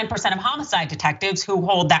 Only 9% of homicide detectives who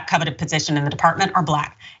hold that coveted position in the department are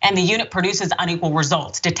Black, and the unit produces unequal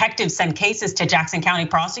results. Detectives send cases to Jackson County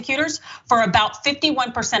prosecutors for about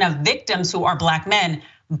 51% of victims who are Black men,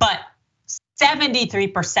 but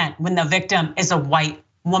 73% when the victim is a white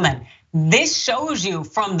woman. This shows you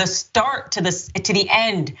from the start to the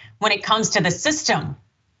end when it comes to the system,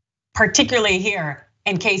 particularly here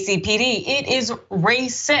in KCPD, it is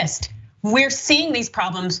racist. We're seeing these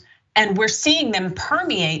problems and we're seeing them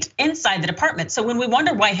permeate inside the department. So when we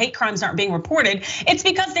wonder why hate crimes aren't being reported, it's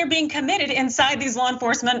because they're being committed inside these law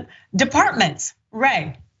enforcement departments.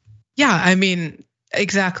 Ray. Yeah, I mean,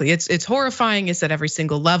 exactly. It's horrifying. It's at every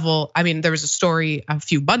single level. I mean, there was a story a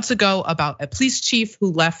few months ago about a police chief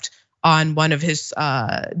who left on one of his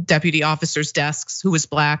deputy officers' desks who was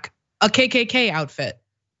Black, a KKK outfit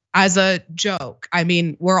as a joke. I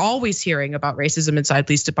mean, we're always hearing about racism inside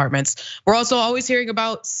police departments. We're also always hearing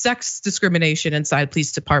about sex discrimination inside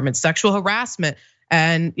police departments, sexual harassment.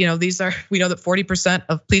 And we know that 40%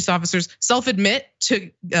 of police officers self-admit to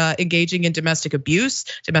engaging in domestic abuse,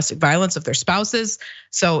 domestic violence of their spouses.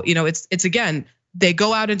 So it's again, they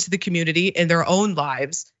go out into the community in their own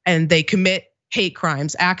lives and they commit hate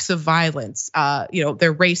crimes, acts of violence.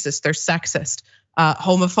 They're racist, they're sexist.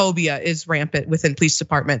 Homophobia is rampant within police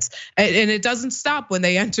departments, and it doesn't stop when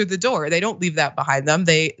they enter the door. They don't leave that behind them.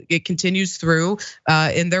 It continues through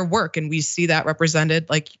in their work, and we see that represented,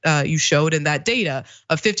 like you showed in that data,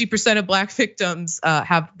 of 50% of Black victims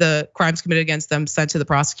have the crimes committed against them sent to the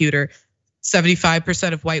prosecutor.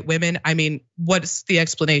 75% of white women. I mean, what's the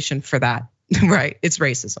explanation for that? Right, it's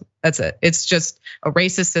racism. That's it. It's just a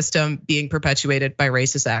racist system being perpetuated by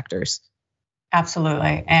racist actors.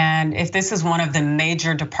 Absolutely. And if this is one of the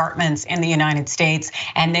major departments in the United States,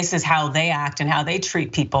 and this is how they act and how they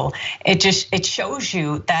treat people, it shows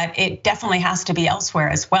you that it definitely has to be elsewhere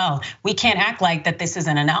as well. We can't act like that this is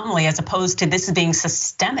an anomaly as opposed to this is being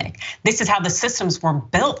systemic. This is how the systems were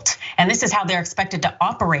built, and this is how they're expected to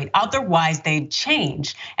operate. Otherwise, they'd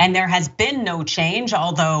change. And there has been no change,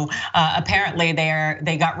 although apparently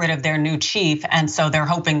they got rid of their new chief, and so they're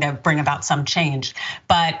hoping to bring about some change.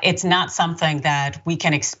 But it's not something that we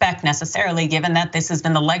can expect necessarily, given that this has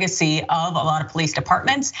been the legacy of a lot of police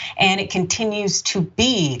departments, and it continues to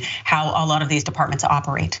be how a lot of these departments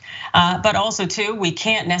operate. But also too, we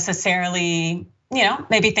can't necessarily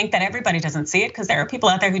maybe think that everybody doesn't see it, because there are people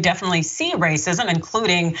out there who definitely see racism,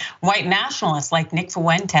 including white nationalists like Nick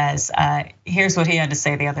Fuentes. Here's what he had to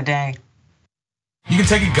say the other day. You can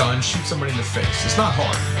take a gun, shoot somebody in the face. It's not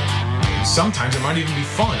hard. Sometimes it might even be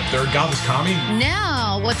fun if they're a godless commie.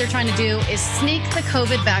 Now, what they're trying to do is sneak the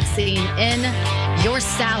COVID vaccine in your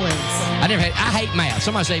salads. I hate math.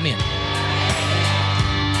 Somebody say amen.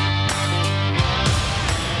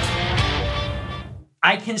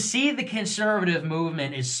 I can see the conservative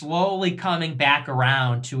movement is slowly coming back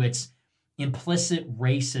around to its implicit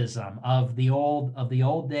racism of the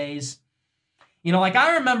old days. Like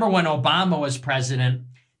I remember when Obama was president,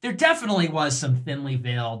 there definitely was some thinly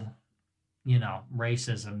veiled,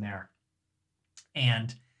 racism there.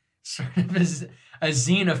 And sort of a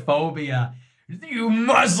xenophobia. You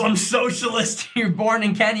Muslim socialist, you're born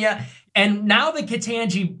in Kenya. And now that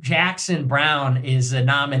Ketanji Jackson Brown is a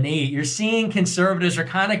nominee, you're seeing conservatives are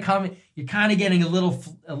kind of coming, you're kind of getting a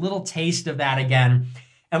little taste of that again.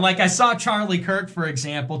 And like I saw Charlie Kirk, for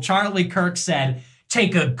example, Charlie Kirk said,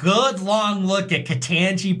 take a good long look at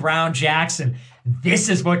Ketanji Brown Jackson. This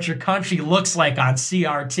is what your country looks like on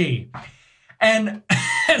CRT. And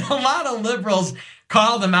a lot of liberals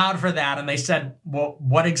called them out for that. And they said, well,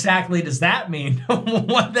 what exactly does that mean?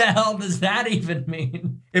 What the hell does that even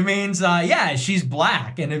mean? It means, yeah, she's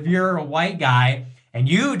Black. And if you're a white guy and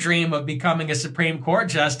you dream of becoming a Supreme Court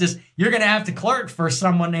justice, you're going to have to clerk for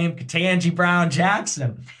someone named Ketanji Brown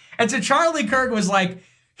Jackson. And so Charlie Kirk was like,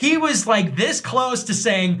 He was like this close to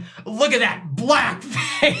saying, look at that black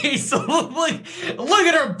face. look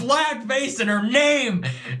at her black face and her name.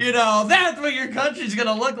 That's what your country's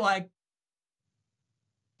gonna look like.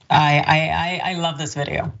 I love this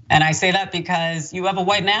video. And I say that because you have a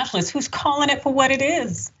white nationalist who's calling it for what it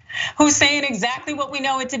is, who's saying exactly what we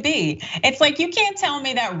know it to be. It's like, you can't tell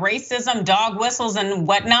me that racism, dog whistles and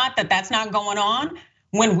whatnot, that's not going on.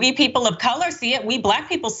 When we people of color see it, we black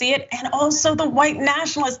people see it, and also the white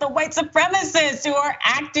nationalists, the white supremacists who are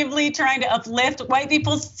actively trying to uplift white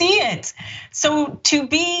people see it. So to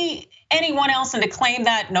be anyone else and to claim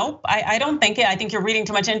that, nope, I don't think it. I think you're reading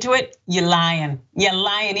too much into it. You're lying. You're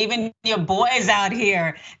lying. Even your boys out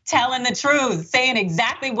here telling the truth, saying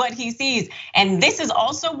exactly what he sees. And this is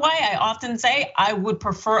also why I often say I would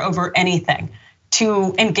prefer over anything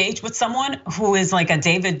to engage with someone who is like a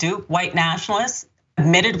David Duke, white nationalist,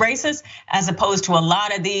 admitted racist, as opposed to a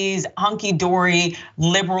lot of these hunky-dory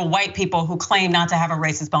liberal white people who claim not to have a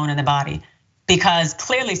racist bone in the body. Because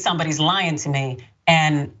clearly somebody's lying to me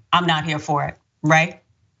and I'm not here for it, right?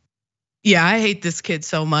 Yeah, I hate this kid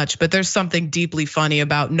so much, but there's something deeply funny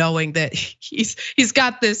about knowing that he's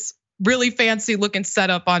got this really fancy looking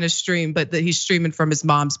setup on his stream, but that he's streaming from his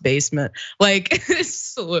mom's basement. Like,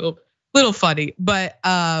 it's a little funny, but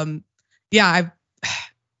yeah, I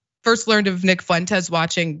first learned of Nick Fuentes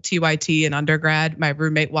watching TYT in undergrad. My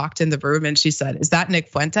roommate walked in the room and she said, "Is that Nick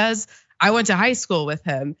Fuentes? I went to high school with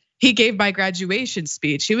him. He gave my graduation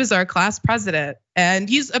speech. He was our class president. And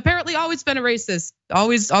he's apparently always been a racist,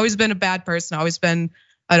 always been a bad person, always been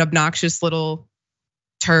an obnoxious little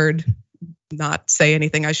turd, not say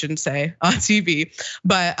anything I shouldn't say on TV.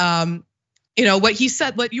 But what he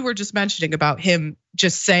said, what you were just mentioning about him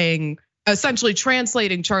just saying, essentially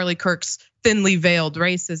translating Charlie Kirk's thinly veiled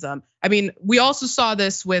racism. I mean, we also saw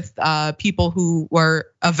this with people who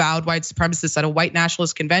were avowed white supremacists at a white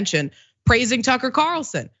nationalist convention praising Tucker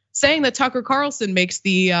Carlson, saying that Tucker Carlson makes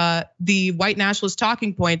the white nationalist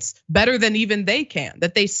talking points better than even they can,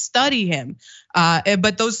 that they study him.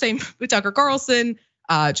 But those same Tucker Carlson,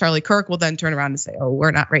 Charlie Kirk will then turn around and say, "Oh,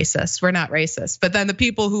 we're not racist. We're not racist." But then the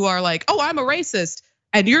people who are like, "Oh, I'm a racist,"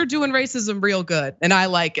 and you're doing racism real good, and I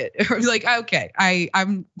like it. I'm like, okay, I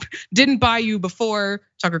didn't buy you before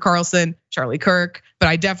Tucker Carlson, Charlie Kirk, but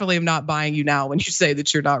I definitely am not buying you now when you say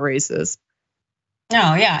that you're not racist.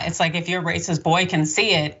 No, yeah, it's like if your racist boy can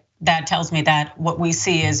see it, that tells me that what we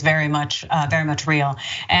see is very much real.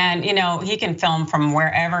 And he can film from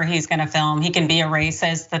wherever he's gonna film. He can be a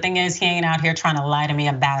racist. The thing is, he ain't out here trying to lie to me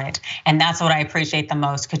about it. And that's what I appreciate the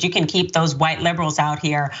most, because you can keep those white liberals out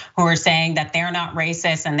here who are saying that they're not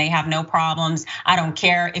racist and they have no problems. I don't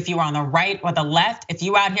care if you're on the right or the left. If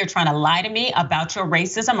you out here trying to lie to me about your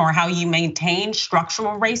racism or how you maintain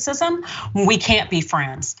structural racism, we can't be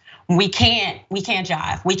friends. We can't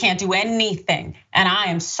jive. We can't do anything. And I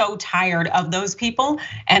am so tired of those people.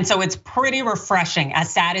 And so it's pretty refreshing,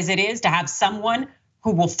 as sad as it is, to have someone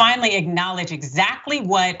who will finally acknowledge exactly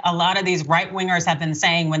what a lot of these right wingers have been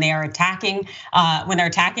saying when they are attacking,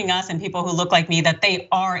 us and people who look like me, that they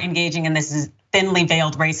are engaging in this thinly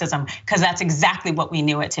veiled racism, because that's exactly what we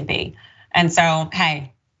knew it to be. And so,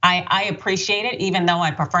 hey, I appreciate it, even though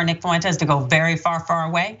I prefer Nick Fuentes to go very far, far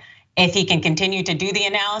away. If he can continue to do the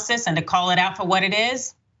analysis and to call it out for what it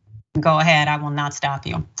is, go ahead, I will not stop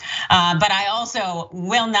you. But I also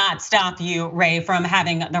will not stop you, Ray, from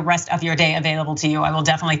having the rest of your day available to you. I will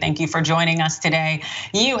definitely thank you for joining us today.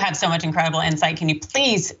 You have so much incredible insight. Can you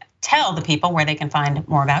please tell the people where they can find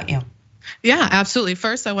more about you? Yeah, absolutely.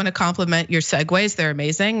 First, I want to compliment your segues. They're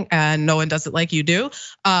amazing and no one does it like you do.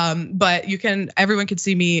 But everyone can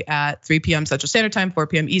see me at 3 p.m. Central Standard Time, 4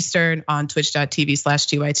 p.m. Eastern on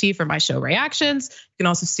twitch.tv/TYT for my show reactions. You can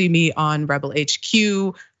also see me on Rebel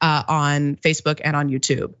HQ on Facebook and on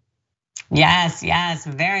YouTube. Yes,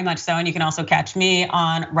 very much so. And you can also catch me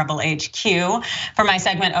on Rebel HQ for my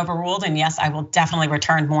segment Overruled. And yes, I will definitely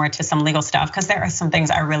return more to some legal stuff, because there are some things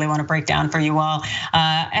I really want to break down for you all.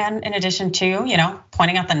 And in addition to,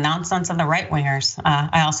 pointing out the nonsense of the right wingers,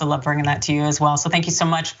 I also love bringing that to you as well. So thank you so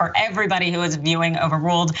much for everybody who is viewing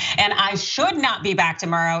Overruled. And I should not be back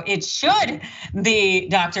tomorrow. It should be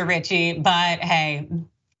Dr. Richie, but hey,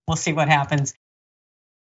 we'll see what happens.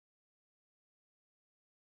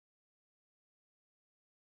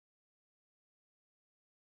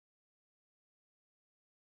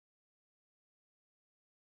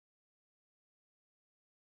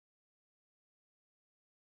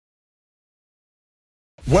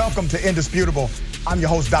 Welcome to Indisputable. I'm your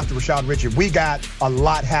host, Dr. Rashad Richard. We got a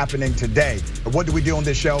lot happening today. What do we do on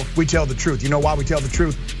this show? We tell the truth. You know why we tell the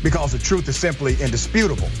truth? Because the truth is simply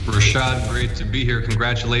indisputable. Rashad, great to be here.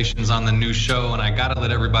 Congratulations on the new show. And I got to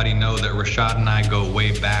let everybody know that Rashad and I go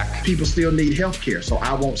way back. People still need health care, so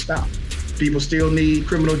I won't stop. People still need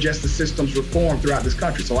criminal justice systems reform throughout this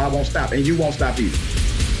country, so I won't stop. And you won't stop either.